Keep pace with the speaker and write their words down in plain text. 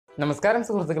നമസ്കാരം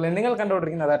സുഹൃത്തുക്കളെ, നിങ്ങൾ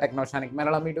കണ്ടുകൊണ്ടിരിക്കുന്നത് ടെക്നോ ഷാനിക്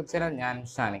മലയാളം യൂട്യൂബ് ചാനൽ. ഞാൻ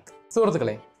ഷാനിക്.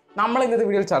 സുഹൃത്തുക്കളെ, നമ്മൾ ഇന്നത്തെ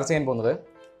വീഡിയോയിൽ ചർച്ച ചെയ്യാൻ പോകുന്നത്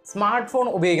സ്മാർട്ട് ഫോൺ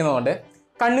ഉപയോഗിക്കുന്നതുകൊണ്ട്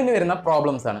കണ്ണിന് വരുന്ന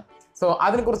പ്രോബ്ലംസ് ആണ്. സോ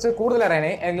അതിനെക്കുറിച്ച് കൂടുതൽ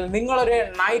അറിയാനായി, അല്ലെങ്കിൽ നിങ്ങളൊരു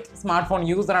നൈറ്റ് സ്മാർട്ട് ഫോൺ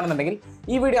യൂസർ ആണെന്നുണ്ടെങ്കിൽ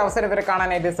ഈ വീഡിയോ അവസരം വരെ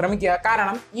കാണാനായിട്ട് ശ്രമിക്കുക.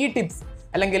 കാരണം ഈ ടിപ്സ്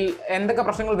അല്ലെങ്കിൽ എന്തൊക്കെ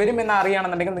പ്രശ്നങ്ങൾ വരുമെന്ന്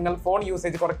അറിയുകയാണെന്നുണ്ടെങ്കിൽ നിങ്ങൾ ഫോൺ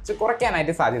യൂസേജ്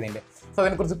കുറയ്ക്കാനായിട്ട് സാധ്യതയുണ്ട്. സോ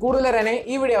അതിനെക്കുറിച്ച് കൂടുതൽ അറിയാനായി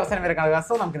ഈ വീഡിയോ അവസരം വരെ കാണുക.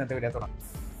 സോ നമുക്ക് ഇന്നത്തെ വീഡിയോ തുടങ്ങാം.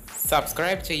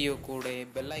 സബ്സ്ക്രൈബ് ചെയ്യൂ, കൂടെ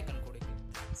ബെല്ലൈക്കൺ കൂടി.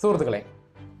 സുഹൃത്തുക്കളെ,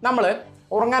 നമ്മൾ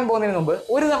ഉറങ്ങാൻ പോകുന്നതിന് മുമ്പ്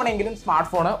ഒരു തവണയെങ്കിലും സ്മാർട്ട്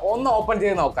ഫോൺ ഒന്ന് ഓപ്പൺ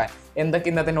ചെയ്ത് നോക്കാൻ, എന്തൊക്കെ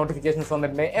ഇന്നത്തെ നോട്ടിഫിക്കേഷൻസ്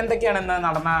വന്നിട്ടുണ്ട്, എന്തൊക്കെയാണ് ഇന്ന്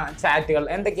നടന്ന ചാറ്റുകൾ,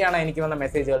 എന്തൊക്കെയാണ് എനിക്ക് വന്ന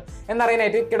മെസ്സേജുകൾ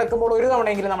എന്നറിയാനായിട്ട് കിടക്കുമ്പോൾ ഒരു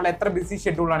തവണയെങ്കിലും നമ്മൾ എത്ര ബിസി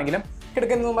ഷെഡ്യൂളാണെങ്കിലും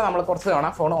കിടക്കുന്നതിന് മുമ്പ് നമ്മൾ കുറച്ച് തവണ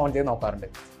ഫോൺ ഓൺ ചെയ്ത് നോക്കാറുണ്ട്.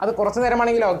 അത് കുറച്ച്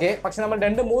നേരമാണെങ്കിലും ഓക്കെ, പക്ഷെ നമ്മൾ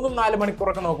 2, 3, 4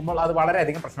 മണിക്കൂറൊക്കെ നോക്കുമ്പോൾ അത്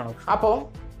വളരെയധികം പ്രശ്നമാണ്. അപ്പോൾ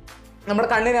നമ്മുടെ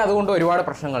കണ്ണിന് അതുകൊണ്ട് ഒരുപാട്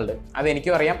പ്രശ്നങ്ങളുണ്ട്. അത്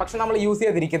എനിക്കും അറിയാം, പക്ഷെ നമ്മൾ യൂസ്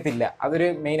ചെയ്തിരിക്കത്തില്ല. അതൊരു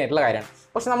മെയിൻ ആയിട്ടുള്ള കാര്യമാണ്.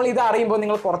 പക്ഷെ നമ്മൾ ഇത് അറിയുമ്പോൾ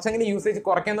നിങ്ങൾ കുറച്ചെങ്കിലും യൂസേജ്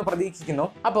കുറയ്ക്കുമെന്ന് പ്രതീക്ഷിക്കുന്നു.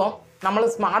 അപ്പോൾ നമ്മൾ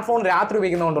സ്മാർട്ട് ഫോൺ രാത്രി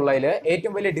ഉപയോഗിക്കുന്നതുകൊണ്ടുള്ളതിൽ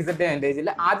ഏറ്റവും വലിയ ഡിസഡ്വാൻറ്റേജിൽ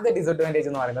ആദ്യത്തെ ഡിസഡ്വാൻറ്റേജ്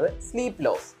എന്ന് പറയുന്നത് സ്ലീപ്പ്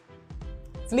ലോസ്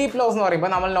എന്ന്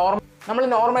പറയുമ്പോൾ നമ്മൾ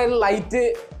നോർമൽ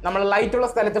ലൈറ്റുള്ള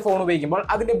സ്ഥലത്ത് ഫോൺ ഉപയോഗിക്കുമ്പോൾ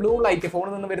അതിന്റെ ബ്ലൂ ലൈറ്റ്,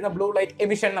 ഫോണിൽ നിന്ന് വരുന്ന ബ്ലൂ ലൈറ്റ്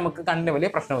എമിഷൻ നമുക്ക് കണ്ണിന് വലിയ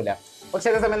പ്രശ്നമില്ല. പക്ഷേ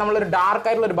അതേസമയം നമ്മളൊരു ഡാർക്ക്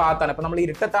ആയിട്ടുള്ള ഒരു ഭാഗത്താണ്, ഇപ്പോൾ നമ്മൾ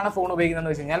ഇരുട്ടത്താണ് ഫോൺ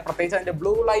ഉപയോഗിക്കുന്നതെന്ന് വെച്ച് കഴിഞ്ഞാൽ പ്രത്യേകിച്ച് അതിന്റെ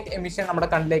ബ്ലൂ ലൈറ്റ് എമിഷൻ നമ്മുടെ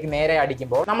കണ്ണിലേക്ക് നേരെ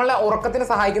അടിക്കുമ്പോൾ നമ്മളെ ഉറക്കത്തിന്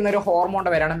സഹായിക്കുന്ന ഒരു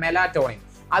ഹോർമോണിന്റെ പേരാണ് മെലാറ്റോണിൻ.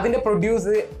 അതിന്റെ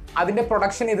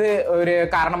പ്രൊഡക്ഷൻ ഇത് ഒരു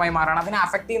കാരണമായി മാറാണ്. അതിനെ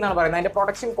അഫക്ട് ചെയ്യുന്നതാണ് പറയുന്നത്. അതിന്റെ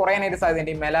പ്രൊഡക്ഷൻ കുറയാനായിട്ട്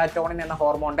സാധ്യതയുണ്ട്. ഈ മെലാറ്റോണിൻ എന്ന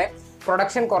ഹോർമോണിന്റെ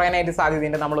പ്രൊഡക്ഷൻ കുറയാനായിട്ട്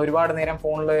സാധ്യതയുണ്ട് നമ്മൾ ഒരുപാട് നേരം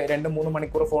ഫോണിൽ 2-3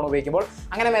 മണിക്കൂർ ഫോൺ ഉപയോഗിക്കുമ്പോൾ.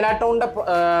 അങ്ങനെ മെലാറ്റോണിന്റെ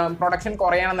പ്രൊഡക്ഷൻ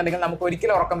കുറയണമെന്നുണ്ടെങ്കിൽ നമുക്ക്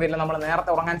ഒരിക്കലും ഉറക്കം വരില്ല. നമ്മൾ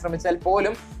നേരത്തെ ഉറങ്ങാൻ ശ്രമിച്ചാൽ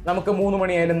പോലും നമുക്ക് 3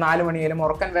 മണിയായാലും 4 മണിയായാലും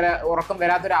ഉറക്കം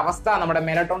വരാത്തൊരു അവസ്ഥ നമ്മുടെ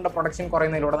മെലാറ്റോണിന്റെ പ്രൊഡക്ഷൻ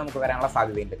കുറയുന്നതിലൂടെ നമുക്ക് വരാനുള്ള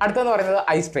സാധ്യതയുണ്ട്. അടുത്തെന്ന് പറയുന്നത്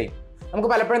ഐ സ്ട്രെയിൻ. നമുക്ക്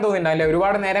പലപ്പോഴും തോന്നിയിട്ടുണ്ടാവില്ലേ,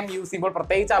 ഒരുപാട് നേരം യൂസ് ചെയ്യുമ്പോൾ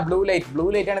പ്രത്യേകിച്ച് ആ ബ്ലൂ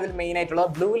ലൈറ്റ് ആണ് ഇതിൽ മെയിൻ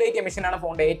ആയിട്ടുള്ളത്. ബ്ലൂ ലൈറ്റ് എമിഷൻ ആണ്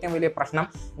ഫോണിന്റെ ഏറ്റവും വലിയ പ്രശ്നം.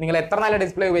 നിങ്ങൾ എത്ര നല്ല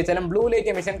ഡിസ്പ്ലേ ഉപയോഗിച്ചാലും ബ്ലൂ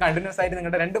ലൈറ്റ് എമിഷൻ കണ്ടിന്യൂസ് ആയിട്ട്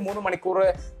നിങ്ങളുടെ 2-3 മണിക്കൂർ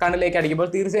കണ്ണിലേക്ക് അടിക്കുമ്പോൾ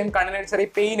തീർച്ചയായും കണ്ണിന് ചെറിയ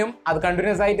പെയിനും, അത്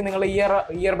കണ്ടിന്യൂസ് ആയിട്ട് നിങ്ങൾ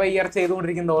ഇയർ ബൈ ഇയർ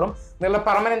ചെയ്തുകൊണ്ടിരിക്കുന്നതോറും നിങ്ങളുടെ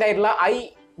പെർമനന്റ് ആയിട്ടുള്ള ഐ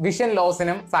വിഷൻ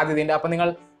ലോസിനും സാധ്യതയുണ്ട്. അപ്പോൾ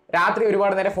നിങ്ങൾ രാത്രി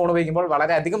ഒരുപാട് നേരം ഫോൺ ഉപയോഗിക്കുമ്പോൾ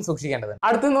വളരെയധികം സൂക്ഷിക്കേണ്ടത്.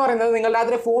 അടുത്തെന്ന് പറയുന്നത്, നിങ്ങൾ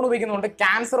രാത്രി ഫോൺ ഉപയോഗിക്കുന്നതുകൊണ്ട്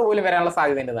ക്യാൻസർ പോലും വരാനുള്ള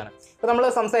സാധ്യതയുള്ളതാണ്. ഇപ്പോൾ നമ്മൾ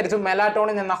സംസാരിച്ചു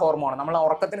മെലാറ്റോണിൻ എന്ന ഹോർമോൺ, നമ്മൾ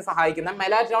ഉറക്കത്തിന് സഹായിക്കുന്ന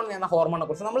മെലാറ്റോണിൻ എന്ന ഹോർമോണിനെ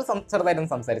കുറിച്ച് നമ്മൾ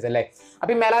ചെറുതായിട്ടൊന്ന് സംസാരിച്ചല്ലേ.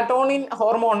 അപ്പോൾ ഈ മെലാറ്റോണിൻ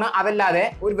ഹോർമോണിന് അതല്ലാതെ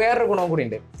വേറൊരു ഗുണവും കൂടി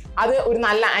ഉണ്ട്. അത് ഒരു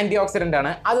നല്ല ആന്റി ഓക്സിഡന്റ്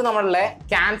ആണ്. അത് നമ്മളുടെ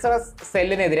ക്യാൻസറസ്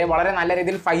സെല്ലിനെതിരെ വളരെ നല്ല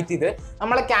രീതിയിൽ ഫൈറ്റ് ചെയ്ത്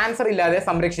നമ്മളെ ക്യാൻസർ ഇല്ലാതെ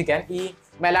സംരക്ഷിക്കാൻ ഈ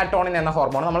മെലാറ്റോണിൻ എന്ന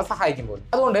ഹോർമോൺ നമ്മളെ സഹായിക്കുമ്പോൾ,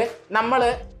 അതുകൊണ്ട് നമ്മൾ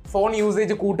ഫോൺ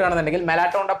യൂസേജ് കൂട്ടുകയാണെന്നുണ്ടെങ്കിൽ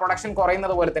മെലാറ്റോണിന്റെ പ്രൊഡക്ഷൻ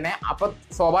കുറയുന്നത് പോലെ തന്നെ അപ്പോൾ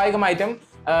സ്വാഭാവികമായിട്ടും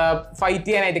ഫൈറ്റ്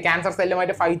ചെയ്യാനായിട്ട്, ക്യാൻസർ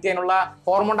സെല്ലുമായിട്ട് ഫൈറ്റ് ചെയ്യാനുള്ള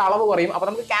ഹോർമോണിന്റെ അളവ് കുറയും. അപ്പോൾ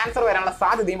നമുക്ക് ക്യാൻസർ വരാനുള്ള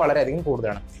സാധ്യതയും വളരെയധികം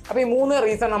കൂടുതലാണ്. അപ്പോൾ ഈ 3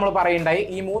 റീസൺ നമ്മൾ പറയുണ്ടായി.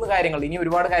 ഈ 3 കാര്യങ്ങൾ, ഇനി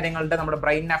ഒരുപാട് കാര്യങ്ങളുടെ നമ്മുടെ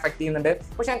ബ്രെയിനിനെ അഫക്ട് ചെയ്യുന്നുണ്ട്.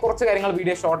 പക്ഷേ ഞാൻ കുറച്ച് കാര്യങ്ങൾ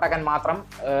വീഡിയോ ഷോർട്ട് ആക്കാൻ മാത്രം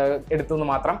എടുത്തുനിന്ന്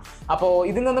മാത്രം. അപ്പോൾ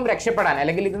ഇതിൽ നിന്നും രക്ഷപ്പെടാൻ,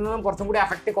 അല്ലെങ്കിൽ ഇതിൽ നിന്നും കുറച്ചും കൂടി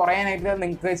അഫക്റ്റ് കുറയാനായിട്ട്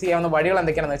നിങ്ങൾക്ക് ചെയ്യാവുന്ന വഴികൾ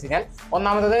എന്തൊക്കെയാണെന്ന് വെച്ച് കഴിഞ്ഞാൽ,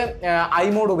 ഒന്നാമത് ഐ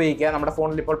മോഡ് ഉപയോഗിക്കുക. നമ്മുടെ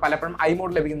ഫോണിൽ ഇപ്പോൾ പലപ്പോഴും ഐ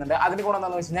മോഡ് ലഭിക്കുന്നുണ്ട്. അതിന് ഗുണം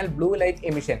എന്താണെന്ന് വെച്ച് കഴിഞ്ഞാൽ ബ്ലൂ ലൈറ്റ്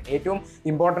എമിഷൻ, ഏറ്റവും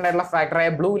ഇമ്പോർട്ടൻ്റ് ആയിട്ടുള്ള ഫാക്ടറായ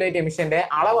ബ്ലൂ ലൈറ്റ് എമിഷന്റെ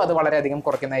അളവ് അത് വളരെയധികം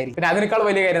കുറയ്ക്കുന്നതായിരിക്കും. പിന്നെ അതിനേക്കാൾ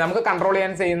വലിയ കാര്യം, നമുക്ക് കൺട്രോൾ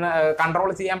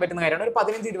ചെയ്യാൻ പറ്റുന്ന കാര്യമാണ്. ഒരു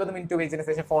 15-20 മിനിറ്റ് ഉപയോഗിച്ചതിന്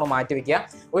ശേഷം ഫോൺ മാറ്റി വെക്കുക.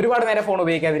 ഒരുപാട് നേരം ഫോൺ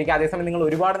ഉപയോഗിക്കാതിരിക്കുക. അതേസമയം നിങ്ങൾ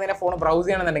ഒരുപാട് നേരം ഫോൺ ബ്രൗസ്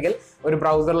ചെയ്യണമെന്നുണ്ടെങ്കിൽ, ഒരു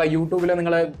ബ്രൗസറിലെ യൂട്യൂബിൽ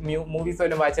നിങ്ങൾ മൂവീസ്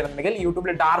വല്ലതും വായിച്ചിട്ടുണ്ടെങ്കിൽ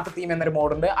യൂട്യൂബിൽ ഡാർക്ക് തീം എന്നൊരു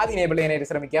മോഡ് ഉണ്ട്. അത് ഇനേബിൾ ചെയ്യാനായിട്ട്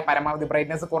ശ്രമിക്കുക. പരമാവധി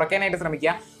ബ്രൈറ്റ്നസ് കുറയ്ക്കാനായിട്ട്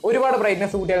ശ്രമിക്കുക. ഒരുപാട്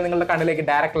ബ്രൈറ്റ്നസ് കൂട്ടിയാൽ നിങ്ങളുടെ കണ്ണിലേക്ക്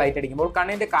ഡയറക്റ്റ് ലൈറ്റ് അടിക്കുമ്പോൾ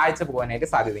കണ്ണിന്റെ കാഴ്ച പോകാനായിട്ട്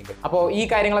സാധ്യതയുണ്ട്. അപ്പോൾ ഈ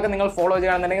കാര്യങ്ങളൊക്കെ നിങ്ങൾ ഫോളോ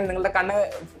ചെയ്യുകയാണെന്നുണ്ടെങ്കിൽ നിങ്ങളുടെ കണ്ണ്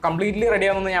കംപ്ലീറ്റ്ലി റെഡി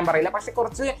ആവുമെന്ന് ഞാൻ പറയില്ല, പക്ഷേ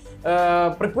കുറച്ച്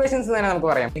പ്രിക്കോഷൻസ് തന്നെ നമുക്ക്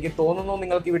പറയാം. എനിക്ക് തോന്നുന്നു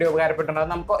നിങ്ങൾക്ക് ഈ വീഡിയോ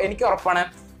ഉപകാരപ്പെട്ടിട്ടുണ്ടാകും. എനിക്ക് ഉറപ്പാണ്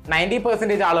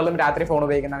 90% ആളുകളും രാത്രി ഫോൺ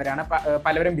ഉപയോഗിക്കുന്നവരാണ്.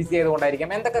 പലവരും ബിസി ആയതുകൊണ്ടായിരിക്കും,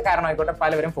 എന്തൊക്കെ കാരണമായിക്കോട്ടെ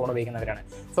പലവരും ഫോൺ ഉപയോഗിക്കുന്നവരാണ്.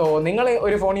 സോ നിങ്ങൾ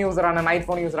ഒരു ഫോൺ യൂസറാണ്, നൈറ്റ്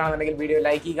ഫോൺ യൂസർ ആണെന്നുണ്ടെങ്കിൽ വീഡിയോ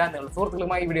ലൈക്ക് ചെയ്യുക, നിങ്ങളുടെ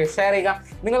സുഹൃത്തുക്കളുമായി വീഡിയോ ഷെയർ ചെയ്യുക.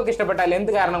 നിങ്ങൾക്ക് ഇഷ്ടപ്പെട്ടാൽ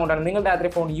എന്ത് കാരണം കൊണ്ടാണ് നിങ്ങൾ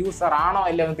രാത്രി ഫോൺ യൂസർ ആണോ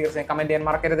അല്ലോ എന്ന് തീർച്ചയായും കമന്റ് ചെയ്യാൻ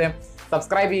മറക്കരുത്.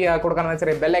 സബ്സ്ക്രൈബ് ചെയ്യുക, കൊടുക്കുന്ന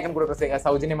ചെറിയ ബെല്ലൈക്കൺ കൂടി പ്രസ് ചെയ്യുക,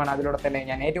 സൗജന്യമാണ്. അതിലൂടെ തന്നെ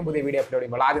ഞാൻ ഏറ്റവും പുതിയ വീഡിയോ അപ്ലോഡ്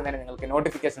ചെയ്യുമ്പോൾ ആദ്യം തന്നെ നിങ്ങൾക്ക്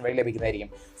നോട്ടിഫിക്കേഷൻ വഴി ലഭിക്കുന്നതായിരിക്കും.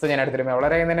 സോ ഞാൻ അടുത്തൊരു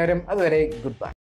വളരെ വരും. അതുവരെ ഗുഡ് ബൈ.